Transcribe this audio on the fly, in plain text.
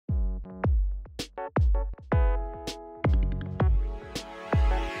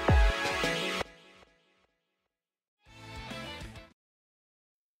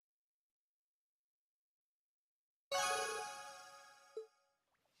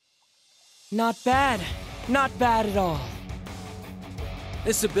Not bad. Not bad at all.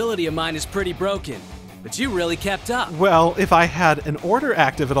 This ability of mine is pretty broken, but you really kept up. Well, if I had an order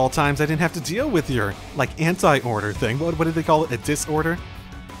active at all times, I didn't have to deal with your, like, anti-order thing. What did they call it? A disorder?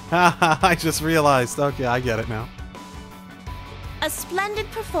 Haha, I just realized. Okay, I get it now. A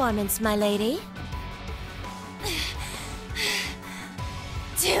splendid performance, my lady.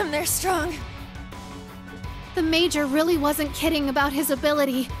 Damn, they're strong. The Major really wasn't kidding about his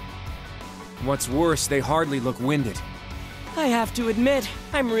ability. What's worse, they hardly look winded. I have to admit,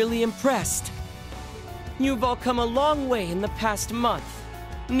 I'm really impressed. You've all come a long way in the past month.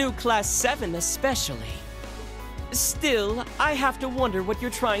 New Class 7 especially. Still, I have to wonder what you're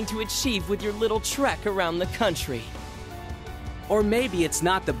trying to achieve with your little trek around the country. Or maybe it's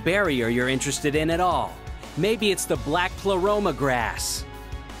not the barrier you're interested in at all. Maybe it's the black pleroma grass.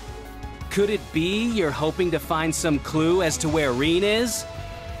 Could it be you're hoping to find some clue as to where Reen is?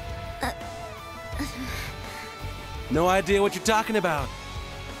 No idea what you're talking about.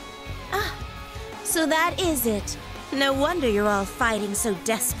 Ah, so that is it. No wonder you're all fighting so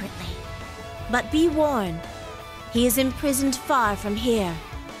desperately. But be warned, he is imprisoned far from here,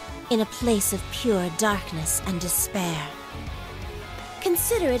 in a place of pure darkness and despair.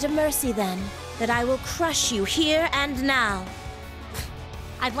 Consider it a mercy, then, that I will crush you here and now.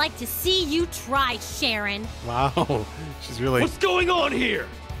 I'd like to see you try, Sharon. Wow, she's really... What's going on here?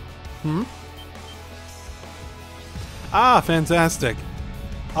 Ah, fantastic.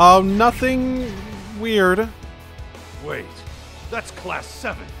 Oh, nothing weird. Wait, that's Class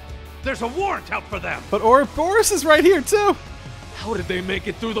 7. There's a warrant out for them. But Boris is right here, too. How did they make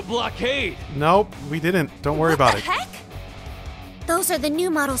it through the blockade? Nope, we didn't. Don't worry about it. What the heck? Those are the new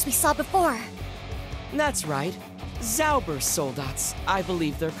models we saw before. That's right. Zauber Soldats, I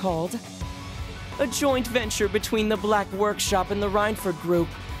believe they're called. A joint venture between the Black Workshop and the Reinford Group.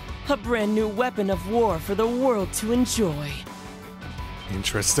 A brand new weapon of war for the world to enjoy.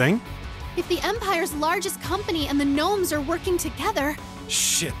 Interesting. If the Empire's largest company and the gnomes are working together...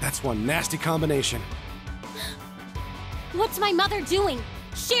 Shit, that's one nasty combination. What's my mother doing?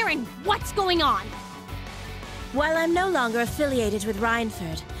 Sharon, what's going on? While I'm no longer affiliated with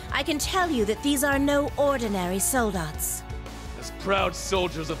Reinford, I can tell you that these are no ordinary Soldats. As proud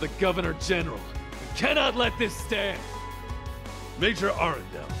soldiers of the Governor General, we cannot let this stand. Major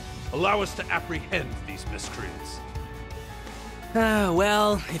Arundel, allow us to apprehend these miscreants.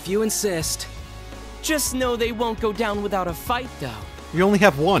 Well, if you insist. Just know they won't go down without a fight, though. We only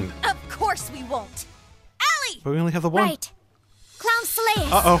have one. Of course we won't. Allie! But we only have the one. Right. Clown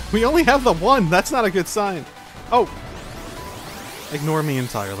Slayers! Uh-oh, we only have the one. That's not a good sign. Oh. Ignore me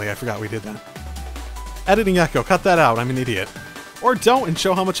entirely. I forgot we did that. Editing Echo. Cut that out. I'm an idiot. Or don't and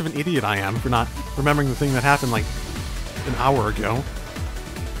show how much of an idiot I am for not remembering the thing that happened like an hour ago.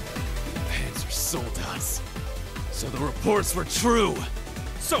 Panzer Soldats. So the reports were true.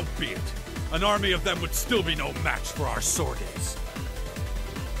 So be it. An army of them would still be no match for our Soldats.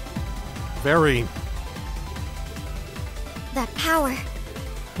 Very. That power.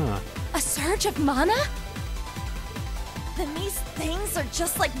 Huh. A surge of mana? Then these things are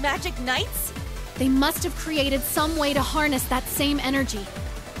just like magic knights? They must have created some way to harness that same energy.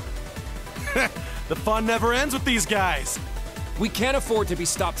 The fun never ends with these guys. We can't afford to be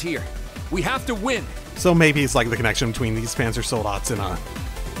stopped here. We have to win. So maybe it's like the connection between these Panzer Soldats and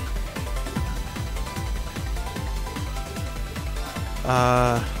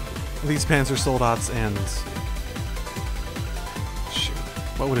these Panzer Soldats and shoot,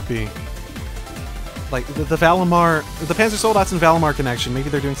 what would it be? Like the Valimar, the Panzer Soldats and Valimar connection. Maybe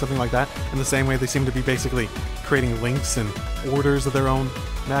they're doing something like that. In the same way, they seem to be basically creating links and orders of their own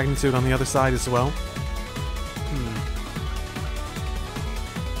magnitude on the other side as well.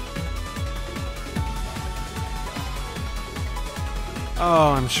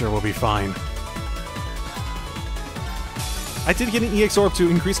 Oh, I'm sure we'll be fine. I did get an EX Orb to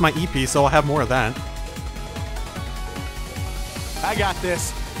increase my EP, so I'll have more of that. I got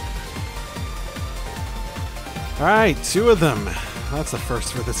this. Alright, 2 of them. That's the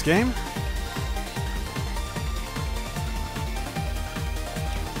first for this game.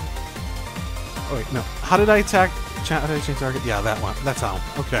 Oh wait, no. How did I attack? How did I change target? Yeah, that one. That's how.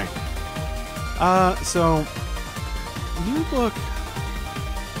 Okay. So... You look...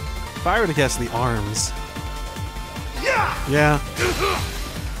 If I were to guess the arms... Yeah.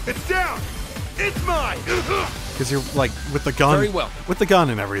 It's down! It's mine! Because you're, like, with the gun... Very well. With the gun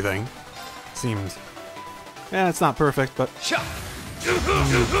and everything. seemed... Yeah, it's not perfect, but...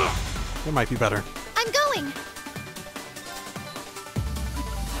 It might be better. I'm going!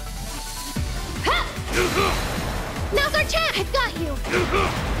 Ha! Now's our chance! I've got you!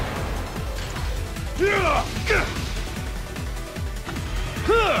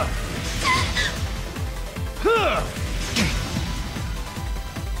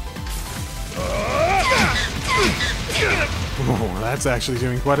 Oh, that's actually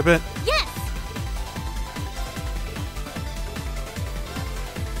doing quite a bit. Yes!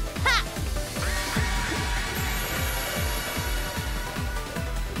 Ha!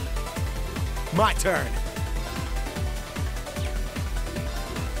 My turn.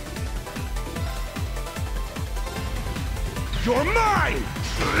 You're mine!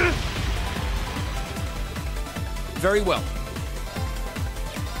 Very well.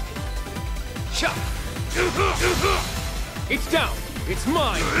 Chop! It's down! It's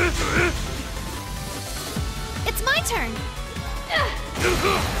mine! It's my turn!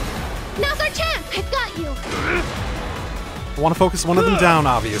 Now's our chance! I've got you! I want to focus one of them down,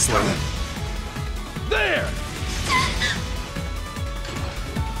 obviously. There!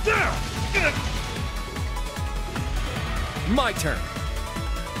 There! My turn!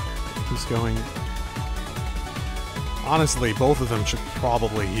 Who's going? Honestly, both of them should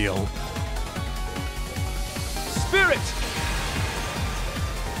probably heal. Spirit!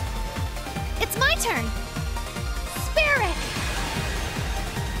 It's my turn! Spirit!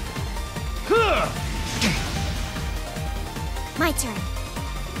 My turn.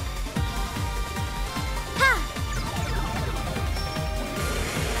 Ha!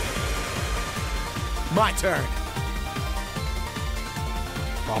 My turn.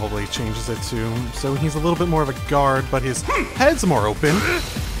 Probably changes it to so he's a little bit more of a guard, but his head's more open.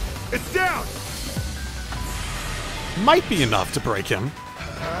 It's down! Might be enough to break him.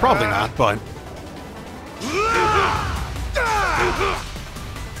 Probably not, but...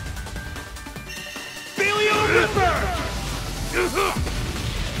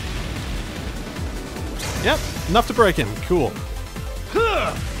 Yep, enough to break him. Cool.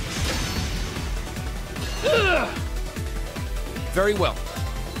 Very well.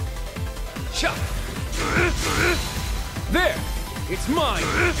 Chop! There! It's mine!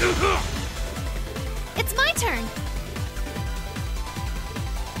 It's my turn!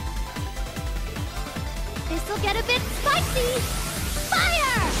 This'll get a bit spicy!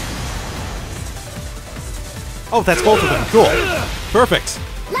 Fire! Oh, that's both of them. Cool. Perfect.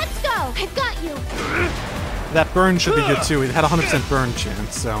 Let's go! I've got you! That burn should be good too. It had a 100% burn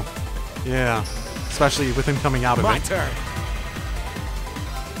chance, so... Yeah. Especially with him coming out of My it. turn.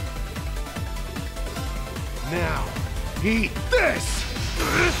 Now, eat this!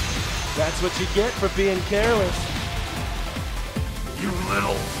 That's what you get for being careless. You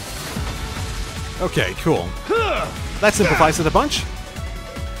little... Okay, cool. That simplifies it a bunch.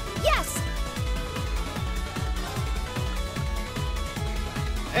 Yes!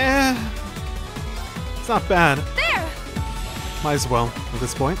 It's not bad. There! Might as well at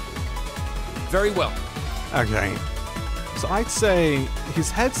this point. Very well. Okay. So I'd say his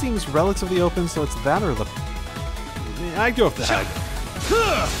head seems relatively open, so it's that or the... Yeah, I'd go with the head.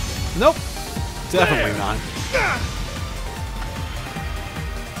 Nope. Definitely not.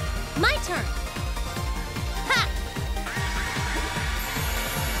 My turn! Ha!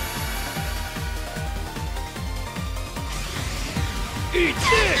 Eat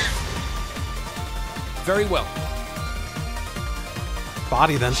this! Very well.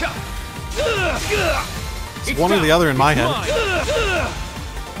 Body then. Chop! It's one or the other in my head.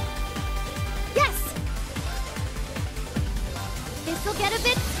 Yes! This'll get a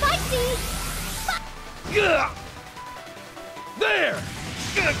bit spicy! There!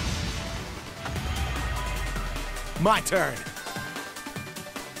 My turn.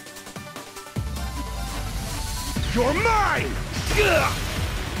 You're mine!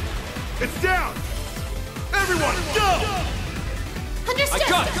 It's down! Everyone, go! Understood! I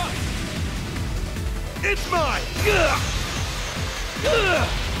got it! It's mine!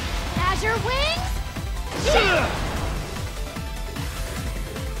 Azure wings!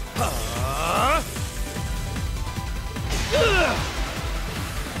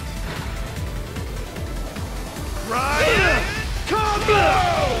 Riot combo!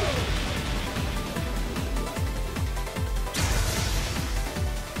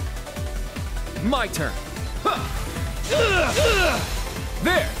 My turn.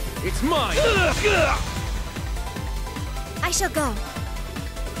 There! It's mine! I shall go.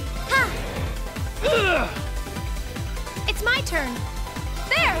 Ha! It's my turn.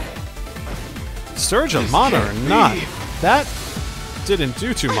 There! Surge of Mana or not. That didn't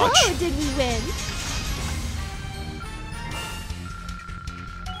do too much. Oh, did we win?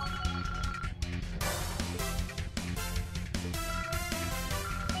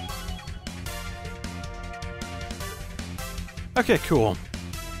 Okay, cool.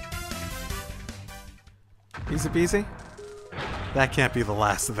 Easy peasy? That can't be the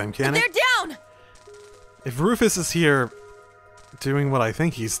last of them, can it? They're down! If Rufus is here doing what I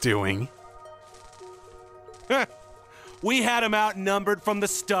think he's doing... We had him outnumbered from the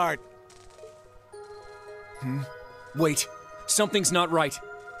start. Wait, something's not right.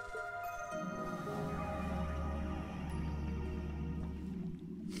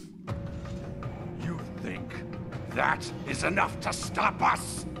 You think that is enough to stop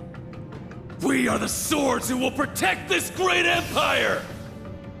us? We are the swords who will protect this great empire!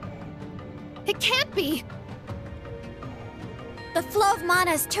 It can't be! The flow of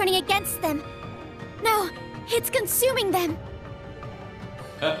mana is turning against them. No, it's consuming them.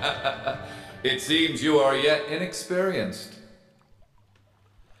 It seems you are yet inexperienced.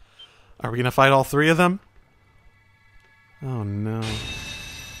 Are we gonna fight all three of them? Oh no.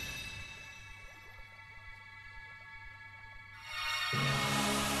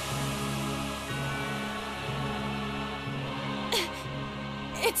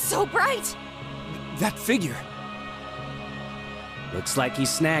 It's so bright! That figure. Looks like he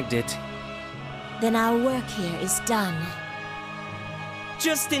snagged it. Then our work here is done.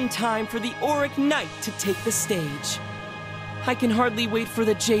 Just in time for the Auric Knight to take the stage. I can hardly wait for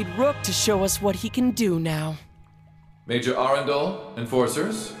the Jade Rook to show us what he can do now. Major Arundel,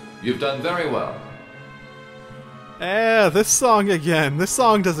 Enforcers, you've done very well. This song again. This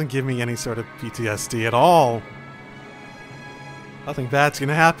song doesn't give me any sort of PTSD at all. Nothing bad's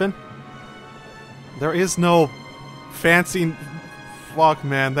gonna happen. There is no fancy... Fuck,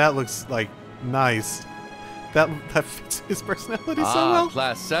 man, that looks, like, nice. That fits his personality so well.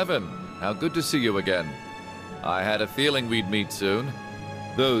 Class 7. How good to see you again. I had a feeling we'd meet soon.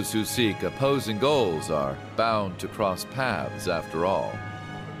 Those who seek opposing goals are bound to cross paths after all.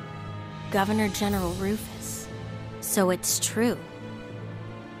 Governor General Rufus. So it's true.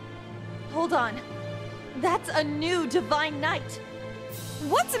 Hold on. That's a new Divine Knight.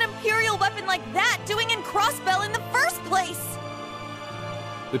 What's an Imperial weapon like that doing in Crossbell in the first place?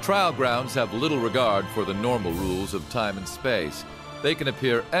 The trial grounds have little regard for the normal rules of time and space. They can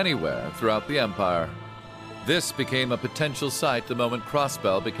appear anywhere throughout the Empire. This became a potential site the moment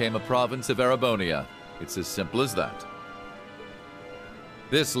Crossbell became a province of Erebonia. It's as simple as that.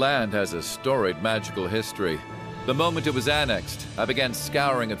 This land has a storied magical history. The moment it was annexed, I began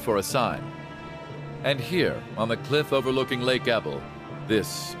scouring it for a sign. And here, on the cliff overlooking Lake Ebel,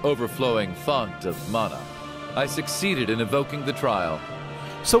 this overflowing font of mana, I succeeded in evoking the trial.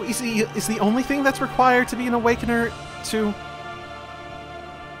 So is the only thing that's required to be an Awakener to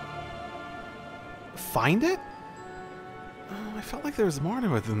find it? Oh, I felt like there was more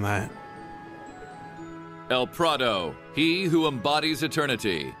to it than that. El Prado, he who embodies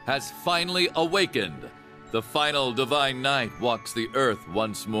eternity, has finally awakened. The final Divine Knight walks the earth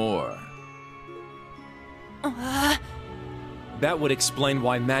once more. That would explain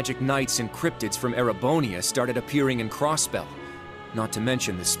why magic knights and cryptids from Erebonia started appearing in Crossbell. Not to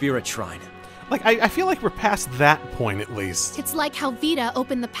mention the Spirit Shrine. Like, I feel like we're past that point at least. It's like how Vita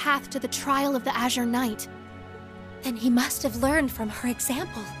opened the path to the trial of the Azure Knight. Then he must have learned from her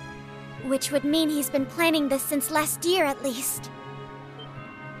example. Which would mean he's been planning this since last year at least.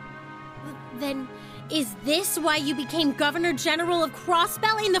 Then, is this why you became Governor General of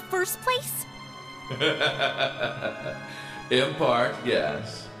Crossbell in the first place? In part,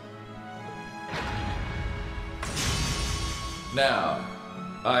 yes. Now,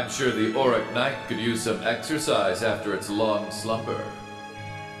 I'm sure the Auric Knight could use some exercise after its long slumber.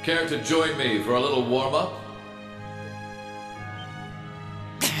 Care to join me for a little warm-up?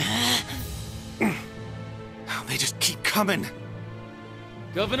 They just keep coming.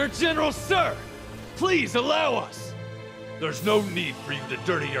 Governor General, sir! Please allow us! There's no need for you to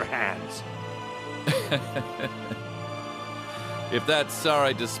dirty your hands. If that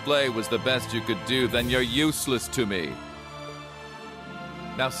sorry display was the best you could do, then you're useless to me.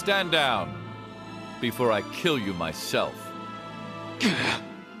 Now stand down, before I kill you myself.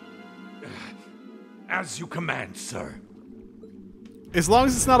 As you command, sir. As long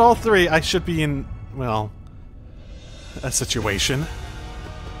as it's not all three, I should be in, well, a situation.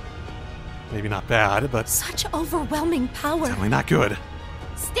 Maybe not bad, but Such overwhelming power. definitely not good.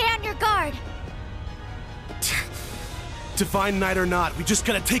 Stay on your guard. Divine Knight or not, we just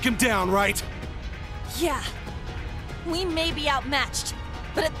gotta take him down, right? Yeah. We may be outmatched,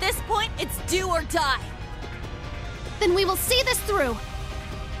 but at this point, it's do or die. Then we will see this through.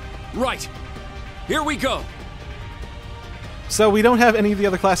 Right. Here we go. So we don't have any of the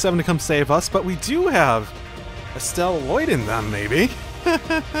other Class 7 to come save us, but we do have Estelle Lloyd in them, maybe.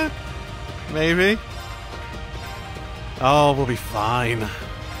 Maybe. Oh, we'll be fine.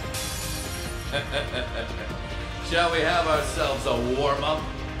 Shall we have ourselves a warm-up?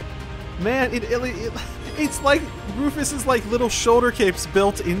 Man, it's like Rufus's like little shoulder capes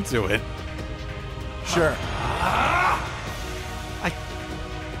built into it. Sure.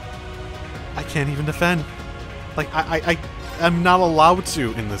 I can't even defend. Like I'm not allowed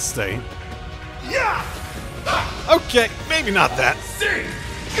to in this state. Yeah. Okay, maybe not that.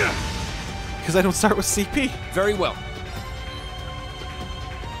 Because I don't start with CP. Very well.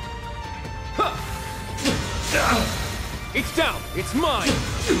 It's down. It's mine.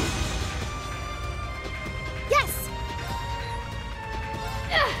 Yes!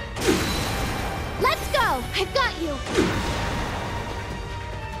 Let's go! I've got you!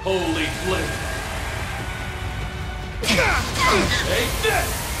 Holy flame. Take this.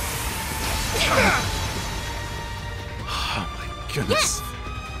 Oh my goodness. Yes!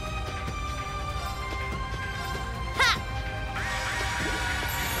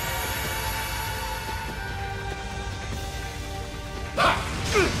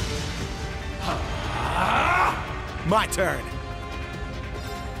 My turn.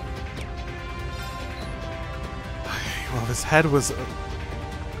 Well, his head was. I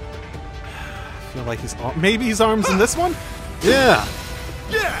feel like maybe his arms in this one. Yeah.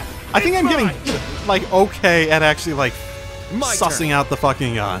 Yeah. I think I'm getting like okay at actually like My sussing turn. out the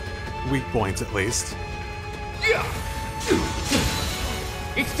fucking weak points at least.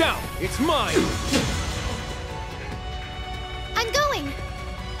 It's down. It's mine. I'm going!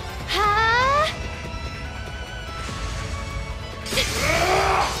 Ha!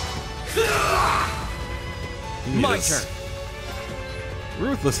 My Yes. turn.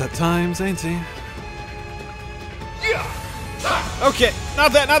 Ruthless at times, ain't he? Okay,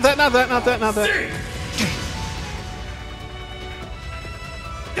 not that.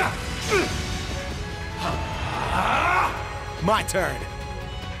 My turn.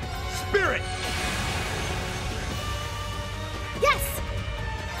 Spirit. Yes!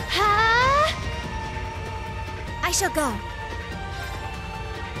 Ha! I shall go.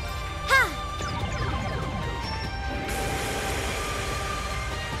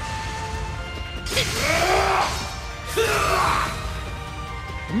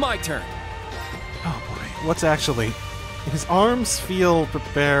 My turn. Oh boy, what's actually? His arms feel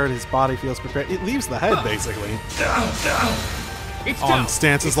prepared. His body feels prepared. It leaves the head basically It's on down.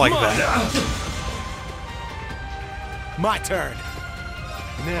 stances It's like mine. that. My turn.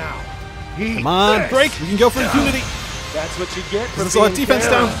 Now. Come on, break. We can go for impunity. That's what you get for Does this all have being defense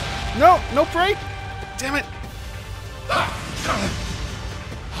careless. down? No break. Damn it.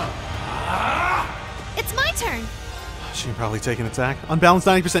 It's my turn! She can probably take an attack. Unbalanced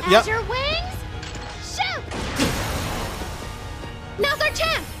 90%. Yep. Azure wings! Shoot! Now's our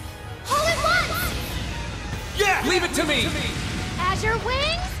chance! All at once! Yeah. Leave it to me. Azure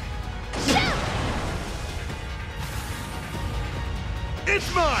wings! Shoot!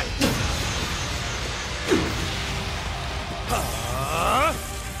 It's mine.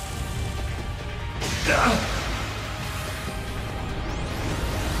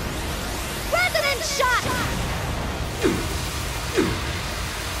 Resonant shot!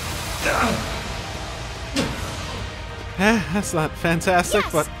 That's not fantastic,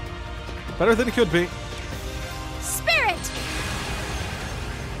 Yes. but better than it could be. Spirit!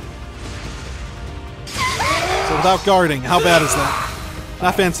 So without guarding, how bad is that?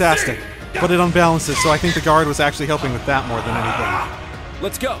 Not fantastic, but it unbalances, so I think the guard was actually helping with that more than anything.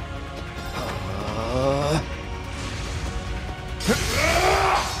 Let's go.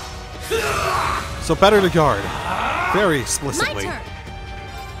 So better to guard. Very My explicitly. turn!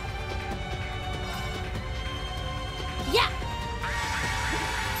 Yeah!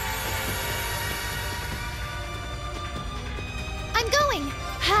 I'm going!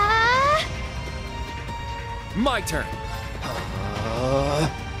 Ha! My turn.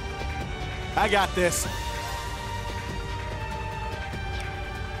 I got this.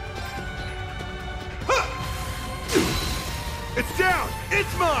 It's down.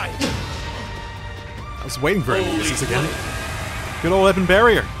 It's mine. I was waiting for him to use this again. Good old Evan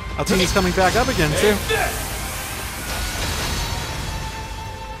Barrier. Altini's coming back up again, too. Take this.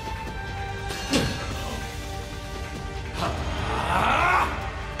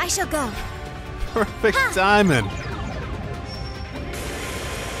 I shall go. Perfect timing.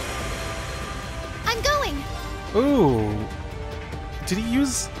 I'm going! Ooh. Did he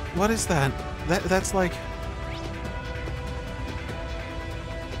use... What is that? That's like...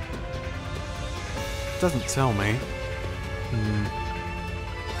 doesn't tell me.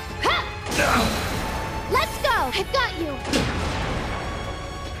 Let's go! I've got you!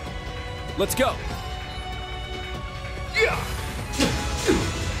 Let's go!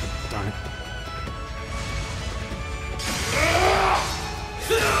 Darn it.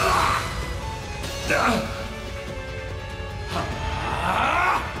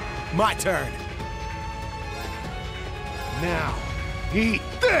 My turn. Now, eat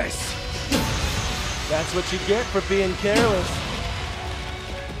this! That's what you get for being careless.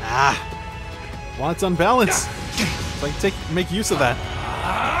 Ah. Well, it's unbalanced. So I can make use of that.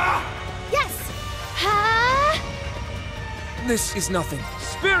 Yes! Ha! This is nothing.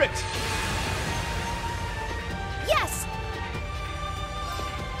 Spirit! Yes!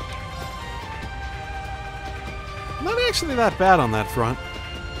 Not actually that bad on that front.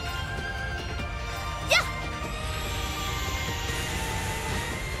 Yeah!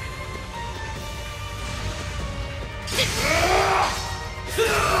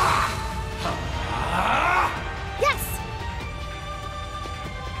 Yes!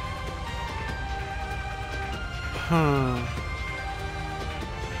 Huh.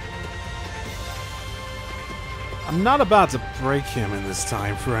 I'm not about to break him in this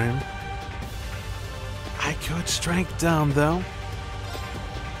time frame. I could strength down though.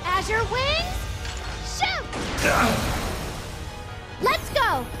 Azure Wings! Shoot! Let's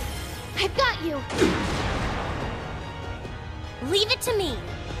go! I've got you! Leave it to me.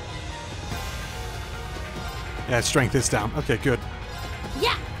 Yeah, strength is down. Okay, good.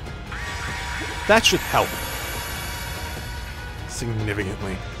 Yeah! That should help.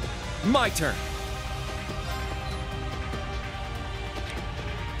 Significantly. My turn.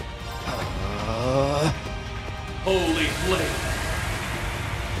 Holy flame!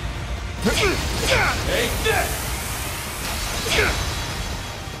 Take this!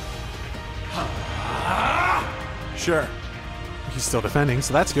 Sure. He's still defending,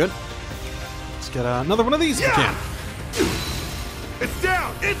 so that's good. Let's get another one of these if we can. It's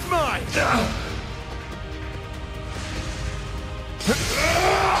down! It's mine!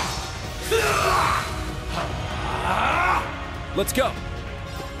 Let's go.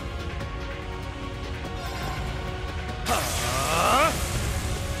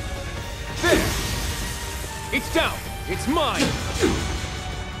 This! It's down! It's mine!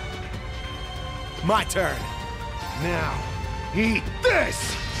 My turn. Now, eat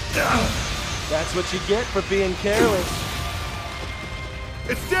this! That's what you get for being careless.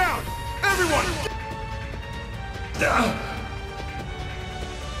 It's down! Everyone!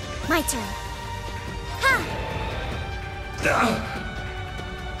 My turn. Ha!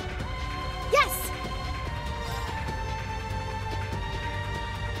 Yes!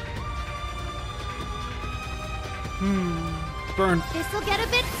 Burn. This'll get a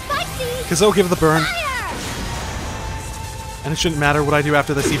bit spicy! Kazo, give the burn. Fire! And it shouldn't matter what I do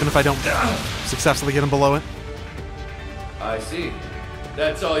after this, even if I don't successfully get him below it. I see.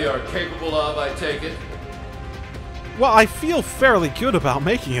 That's all you're capable of, I take it? Well, I feel fairly good about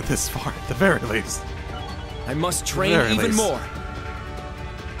making it this far, at the very least. I must train Very even least. more.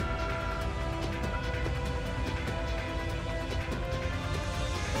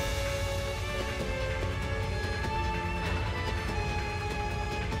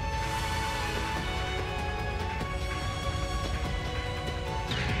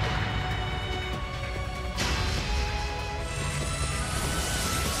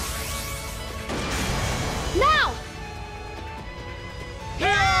 Now!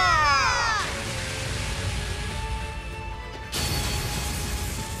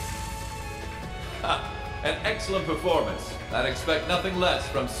 An excellent performance. I'd expect nothing less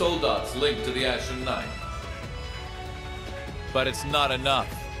from Soldats linked to the Ashen Knight. But it's not enough.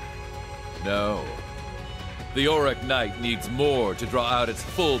 No. The Auric Knight needs more to draw out its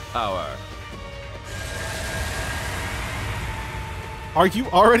full power. Are you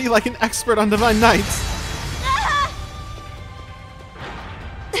already like an expert on Divine Knights?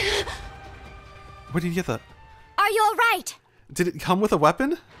 Where did you get that? Are you alright? Did it come with a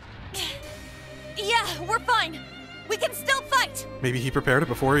weapon? Yeah, we're fine. We can still fight. Maybe he prepared it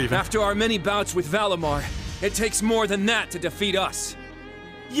before even. After our many bouts with Valimar, it takes more than that to defeat us.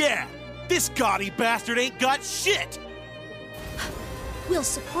 Yeah! This gaudy bastard ain't got shit! We'll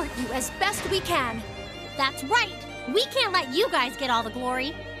support you as best we can. That's right. We can't let you guys get all the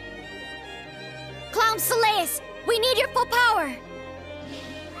glory. Clown Solace, we need your full power!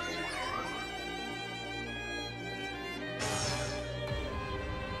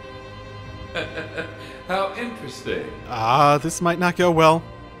 How interesting. This might not go well.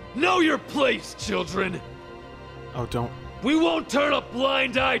 Know your place, children! Oh, don't We won't turn a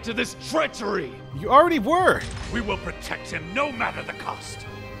blind eye to this treachery! You already were! We will protect him no matter the cost.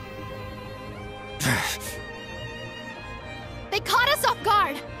 They caught us off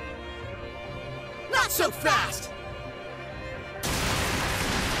guard! Not so fast!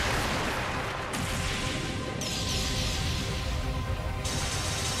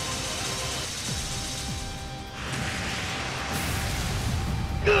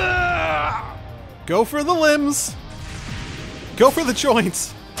 Go for the limbs! Go for the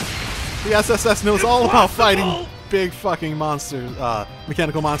joints! The SSS knows all about fighting big fucking monsters,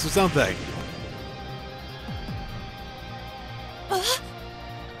 mechanical monsters, don't they?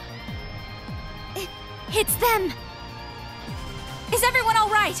 It's them! Is everyone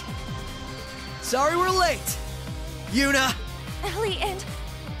alright? Sorry we're late! Yuna! Ellie and...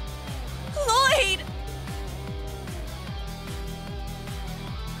 Lloyd!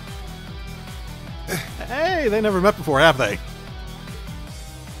 Hey, they never met before, have they?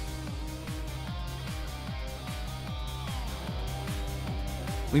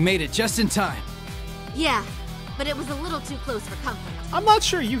 We made it just in time. Yeah, but it was a little too close for comfort. I'm not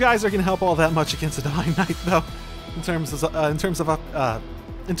sure you guys are gonna help all that much against a Divine Knight, though. In terms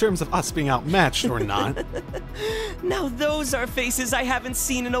of us being outmatched or not. Now those are faces I haven't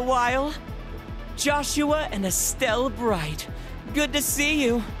seen in a while. Joshua and Estelle Bright. Good to see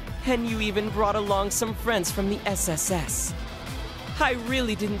you. And you even brought along some friends from the SSS. I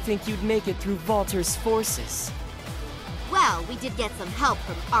really didn't think you'd make it through Walter's forces. Well, we did get some help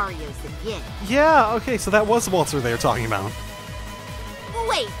from Arios and Yin. Yeah, okay, so that was Walter they were talking about.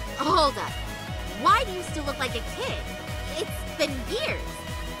 Wait, hold up. Why do you still look like a kid? It's been years.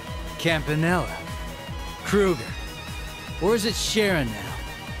 Campanella. Kruger. Or is it Sharon now?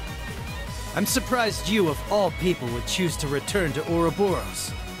 I'm surprised you, of all people, would choose to return to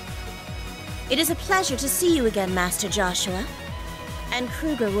Ouroboros. It is a pleasure to see you again, Master Joshua. And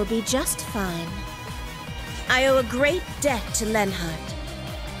Kruger will be just fine. I owe a great debt to Lenhart.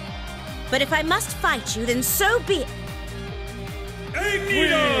 But if I must fight you, then so be it.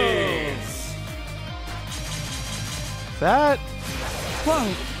 That...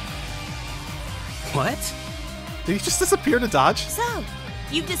 Whoa! What? Did he just disappear to dodge? So,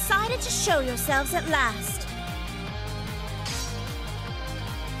 you've decided to show yourselves at last.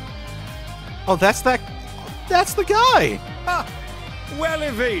 Oh, that's the guy! Ah, well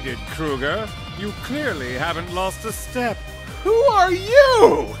evaded, Kruger. You clearly haven't lost a step. Who are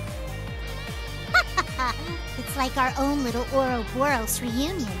you? It's like our own little Ouroboros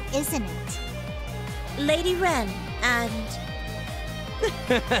reunion, isn't it? Lady Wren, and...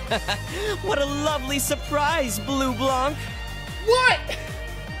 What a lovely surprise, Blue Blanc! What?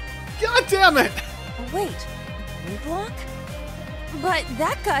 God damn it! Wait, Blue Blanc? But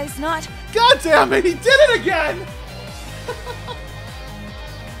that guy's not... God damn it, he did it again!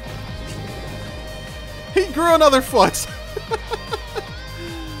 He grew another foot!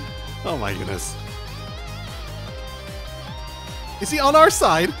 Oh my goodness. Is he on our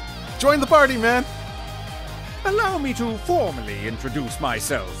side? Join the party, man! Allow me to formally introduce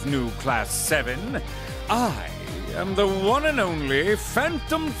myself, new Class 7. I am the one and only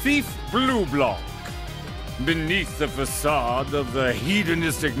Phantom Thief Blue Blanc. Beneath the facade of the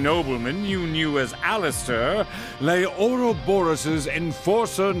hedonistic nobleman you knew as Alistair lay Ouroboros'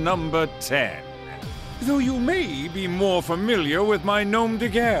 Enforcer number 10. Though you may be more familiar with my nom de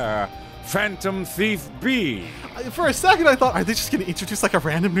guerre, Phantom Thief B. For a second I thought, are they just gonna introduce like a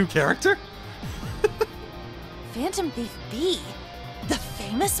random new character? Phantom Thief B? The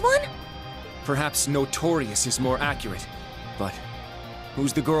famous one? Perhaps Notorious is more accurate. But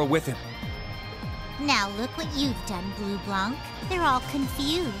who's the girl with him? Now look what you've done, Blue Blanc. They're all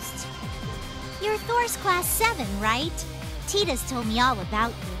confused. You're Thor's Class 7, right? Tita's told me all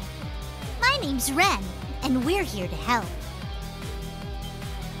about you. My name's Ren, and we're here to help.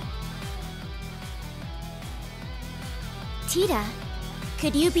 Tita,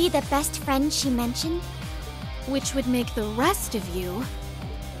 could you be the best friend she mentioned? Which would make the rest of you...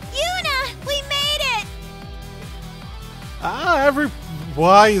 Yuna! We made it!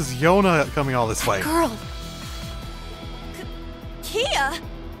 Why is Yona coming all this way? Girl! Kia!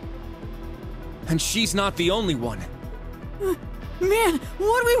 And she's not the only one. Man,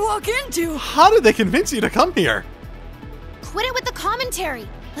 what'd we walk into? How did they convince you to come here? Quit it with the commentary!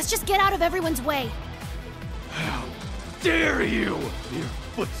 Let's just get out of everyone's way. How dare you! Your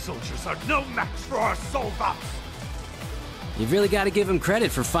foot soldiers are no match for our Soldats! You've really got to give them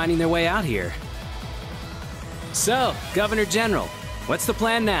credit for finding their way out here. So, Governor General, what's the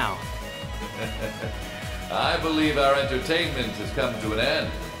plan now? I believe our entertainment has come to an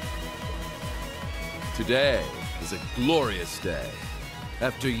end. Today, is a glorious day.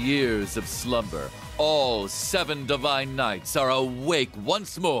 After years of slumber, all 7 Divine Knights are awake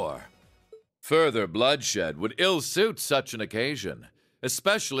once more. Further bloodshed would ill-suit such an occasion,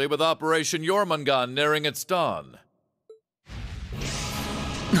 especially with Operation Jormungand nearing its dawn.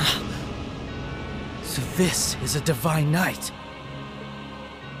 So this is a Divine Knight.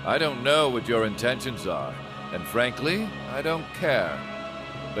 I don't know what your intentions are, and frankly, I don't care.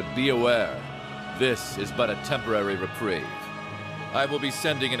 But be aware, this is but a temporary reprieve. I will be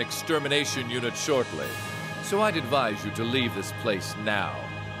sending an extermination unit shortly, so I'd advise you to leave this place now.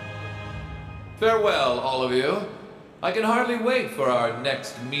 Farewell, all of you. I can hardly wait for our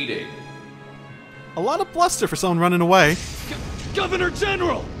next meeting. A lot of bluster for someone running away. Governor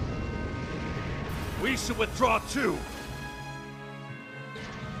General! We should withdraw too.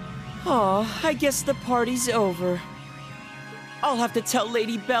 Aw, I guess the party's over. I'll have to tell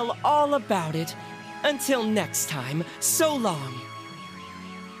Lady Belle all about it. Until next time, so long.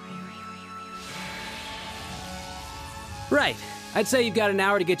 Right. I'd say you've got an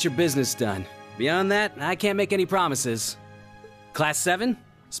hour to get your business done. Beyond that, I can't make any promises. Class 7,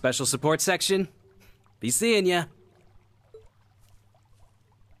 Special Support Section. Be seeing ya.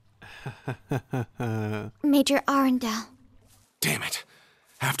 Major Arundel. Damn it.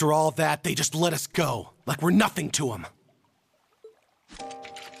 After all that, they just let us go, like we're nothing to them.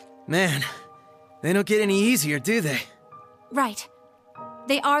 Man, they don't get any easier, do they? Right.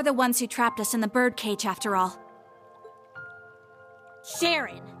 They are the ones who trapped us in the birdcage after all.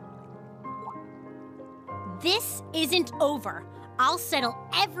 Sharon. This isn't over. I'll settle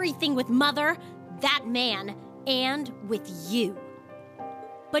everything with Mother, that man, and with you.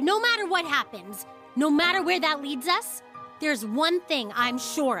 But no matter what happens, no matter where that leads us, there's one thing I'm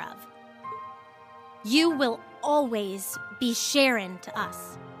sure of. You will always be Sharon to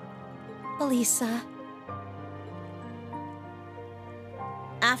us. Elisa.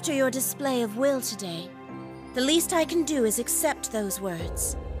 After your display of will today, the least I can do is accept those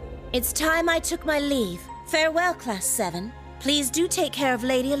words. It's time I took my leave. Farewell, Class 7. Please do take care of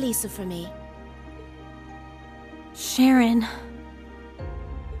Lady Elisa for me. Sharon.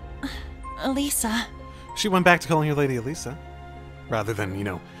 Elisa. She went back to calling her Lady Elisa, rather than, you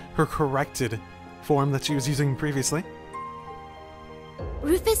know, her corrected form that she was using previously.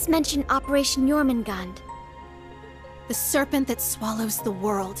 Rufus mentioned Operation Jormungand. The serpent that swallows the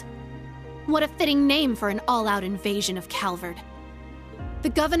world. What a fitting name for an all-out invasion of Calvard. The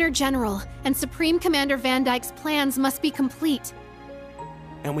Governor General and Supreme Commander Van Dyke's plans must be complete.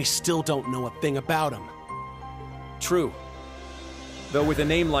 And we still don't know a thing about him. True. Though with a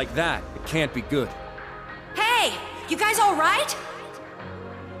name like that, it can't be good. Hey! You guys all right?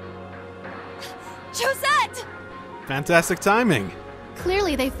 Josette! Fantastic timing.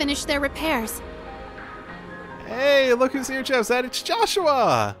 Clearly they finished their repairs. Hey, look who's here, Josette. It's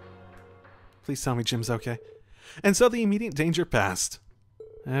Joshua! Please tell me Jim's okay. And so the immediate danger passed.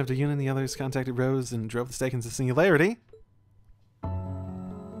 After Yun and the others contacted Rose and drove the stake into Singularity,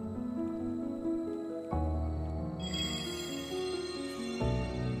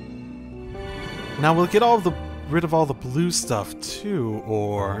 now we'll get rid of all the blue stuff too,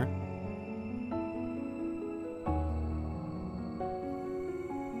 or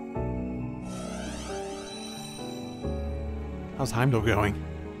how's Heimdall going?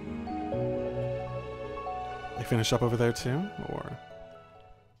 They finish up over there too, or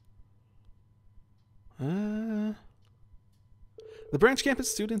the branch campus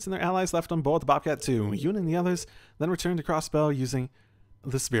students and their allies left on board the Bobcat 2. Yun and the others then returned to Crossbell using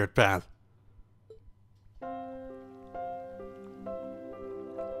the Spirit Path.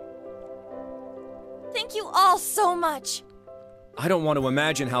 Thank you all so much. I don't want to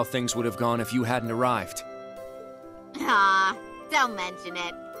imagine how things would have gone if you hadn't arrived. Ah, don't mention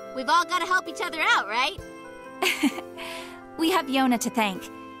it. We've all got to help each other out, right? We have Yona to thank.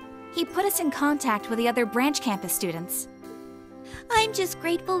 He put us in contact with the other branch campus students. I'm just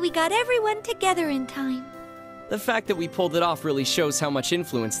grateful we got everyone together in time. The fact that we pulled it off really shows how much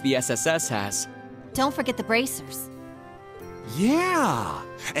influence the SSS has. Don't forget the bracers. Yeah!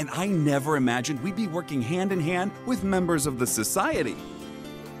 And I never imagined we'd be working hand in hand with members of the Society.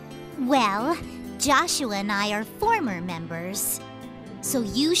 Well, Joshua and I are former members. So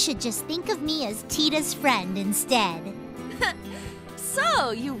you should just think of me as Tita's friend instead.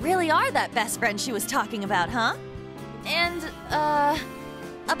 So, you really are that best friend she was talking about, huh? And,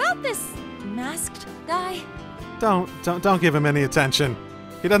 about this masked guy? Don't give him any attention.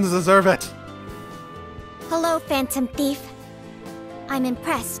 He doesn't deserve it. Hello, Phantom Thief. I'm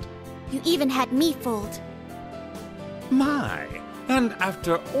impressed. You even had me fooled. My, And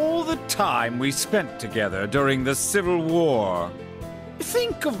after all the time we spent together during the Civil War,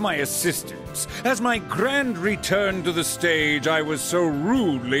 think of my assistance as my grand return to the stage I was so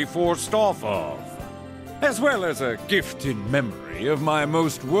rudely forced off of, as well as a gift in memory of my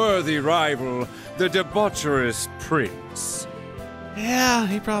most worthy rival, the debaucherous Prince. Yeah,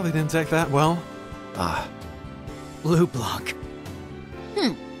 he probably didn't take that well. Blue Blanc.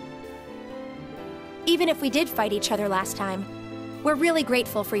 Even if we did fight each other last time, we're really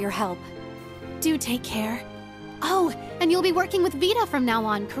grateful for your help. Do take care. Oh, and you'll be working with Vita from now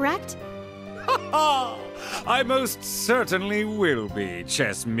on, correct? I most certainly will be,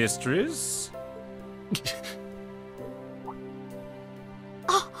 chess mistress.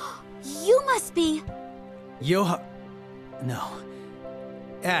 Oh, you must be... No.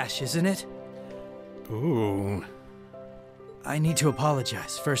 Ash, isn't it? Ooh. I need to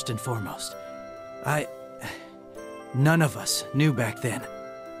apologize, first and foremost. None of us knew back then.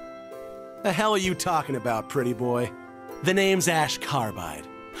 The hell are you talking about, pretty boy? The name's Ash Carbide.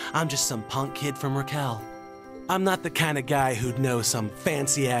 I'm just some punk kid from Raquel. I'm not the kind of guy who'd know some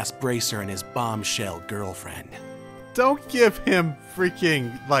fancy-ass bracer and his bombshell girlfriend. Don't give him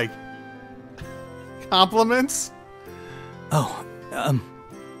freaking, like, compliments. Oh,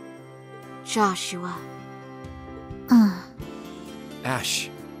 Joshua. Ash,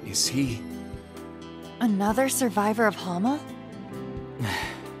 is he... Another survivor of Hama?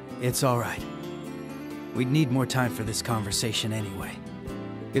 It's all right. We'd need more time for this conversation anyway.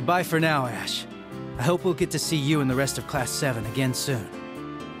 Goodbye for now, Ash. I hope we'll get to see you and the rest of Class 7 again soon.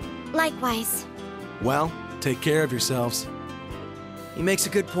 Likewise. Well, take care of yourselves. He makes a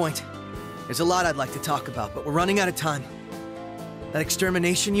good point. There's a lot I'd like to talk about, but we're running out of time. That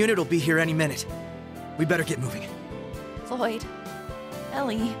extermination unit will be here any minute. We better get moving. Floyd.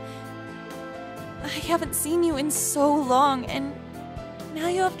 Ellie. I haven't seen you in so long, and now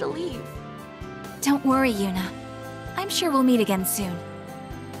you have to leave. Don't worry, Yuna. I'm sure we'll meet again soon.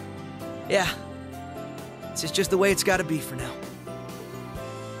 Yeah. This is just the way it's gotta be for now.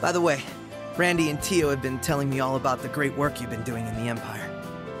 By the way, Randy and Tio have been telling me all about the great work you've been doing in the Empire.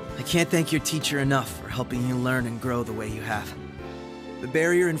 I can't thank your teacher enough for helping you learn and grow the way you have. The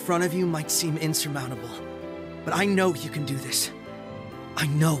barrier in front of you might seem insurmountable, but I know you can do this. I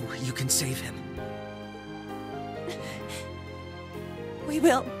know you can save him. We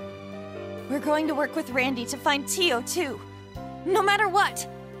will. We're going to work with Randy to find Tio, too. No matter what.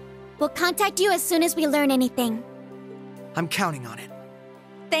 We'll contact you as soon as we learn anything. I'm counting on it.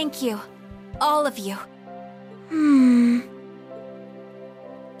 Thank you. All of you.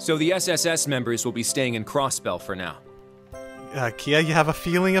 So the SSS members will be staying in Crossbell for now. Kia, you have a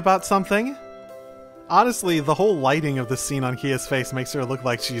feeling about something? Honestly, the whole lighting of the scene on Kia's face makes her look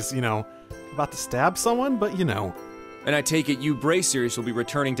like she's, about to stab someone, but And I take it you bracers will be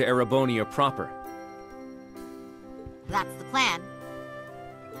returning to Erebonia proper. That's the plan.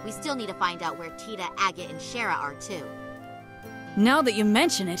 We still need to find out where Tita, Agate, and Shara are, too. Now that you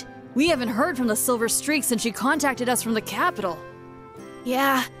mention it, we haven't heard from the Silver Streak since she contacted us from the capital.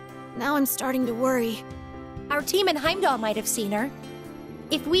 Yeah, now I'm starting to worry. Our team in Heimdall might have seen her.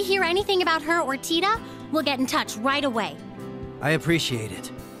 If we hear anything about her or Tita, we'll get in touch right away. I appreciate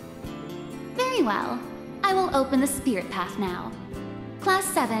it. Very well. I will open the spirit path now. Class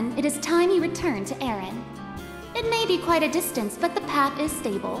 7, it is time you return to Erin. It may be quite a distance, but the path is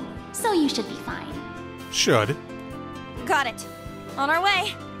stable, so you should be fine. Should. Got it. On our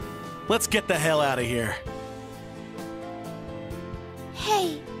way. Let's get the hell out of here.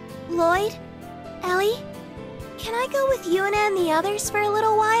 Hey, Lloyd? Ellie? Can I go with Yuna and the others for a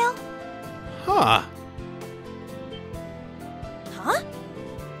little while? Huh. Huh?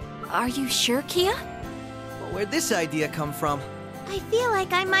 Are you sure, Kia? Well, where'd this idea come from? I feel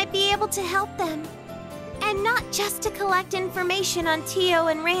like I might be able to help them. And not just to collect information on Tio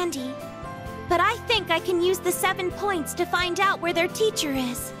and Randy. But I think I can use the 7 points to find out where their teacher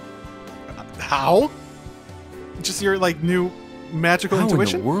is. How? Just your, new magical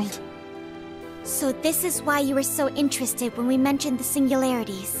intuition? In the world? So this is why you were so interested when we mentioned the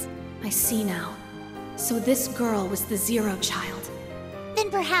singularities. I see now. So this girl was the Zero Child. Then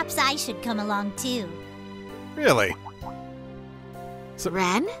perhaps I should come along too. Really? So,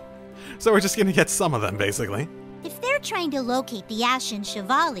 Ren? So we're just gonna get some of them, basically. If they're trying to locate the Ashen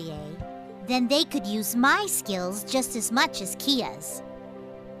Chevalier, then they could use my skills just as much as Kia's.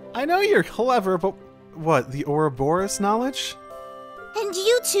 I know you're clever, but what, the Ouroboros knowledge? And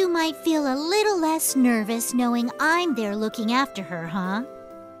you two might feel a little less nervous knowing I'm there looking after her, huh?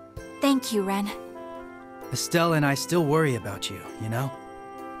 Thank you, Ren. Estelle and I still worry about you,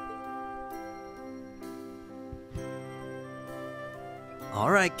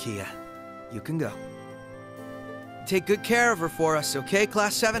 All right, Kia. You can go. Take good care of her for us, okay,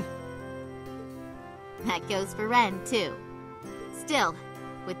 Class 7? That goes for Ren, too. Still,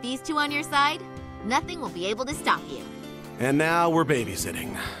 with these two on your side, nothing will be able to stop you. And now we're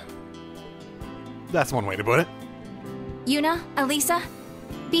babysitting. That's one way to put it. Yuna, Elisa,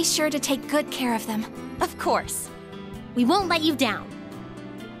 be sure to take good care of them. Of course. We won't let you down.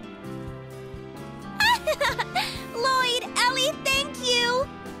 Lloyd, Ellie, thank you!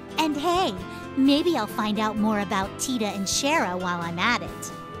 And hey, maybe I'll find out more about Tita and Shara while I'm at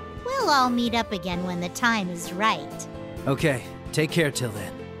it. We'll all meet up again when the time is right. Okay, take care till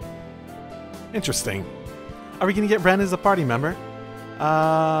then. Interesting. Are we going to get Ren as a party member?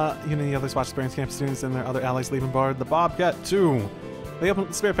 You know, the others watch experienced camp students and their other allies leave on board the Bobcat 2. They open up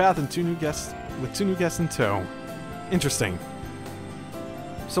the spare path and two new guests in tow. Interesting.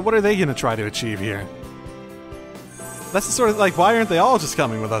 So what are they going to try to achieve here? That's the sort of, like, why aren't they all just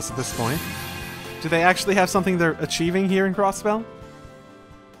coming with us at this point? Do they actually have something they're achieving here in Crossbell?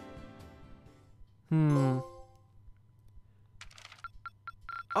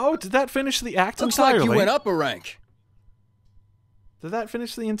 Oh, did that finish the act Looks entirely? like you went up a rank. Did that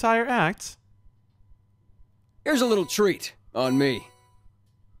finish the entire act? Here's a little treat on me.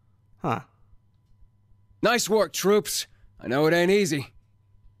 Huh. Nice work, troops. I know it ain't easy.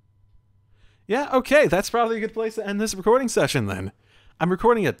 Yeah, okay, that's probably a good place to end this recording session then. I'm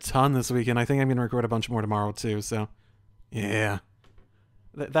recording a ton this weekend. I think I'm going to record a bunch more tomorrow too, so yeah.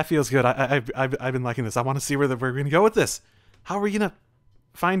 That feels good. I've been liking this. I want to see where we're going to go with this. How are we going to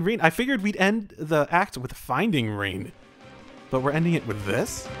find Reen? I figured we'd end the act with finding Reen, but we're ending it with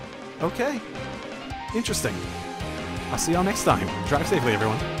this? Okay. Interesting. I'll see y'all next time. Drive safely,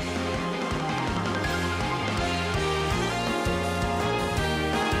 everyone.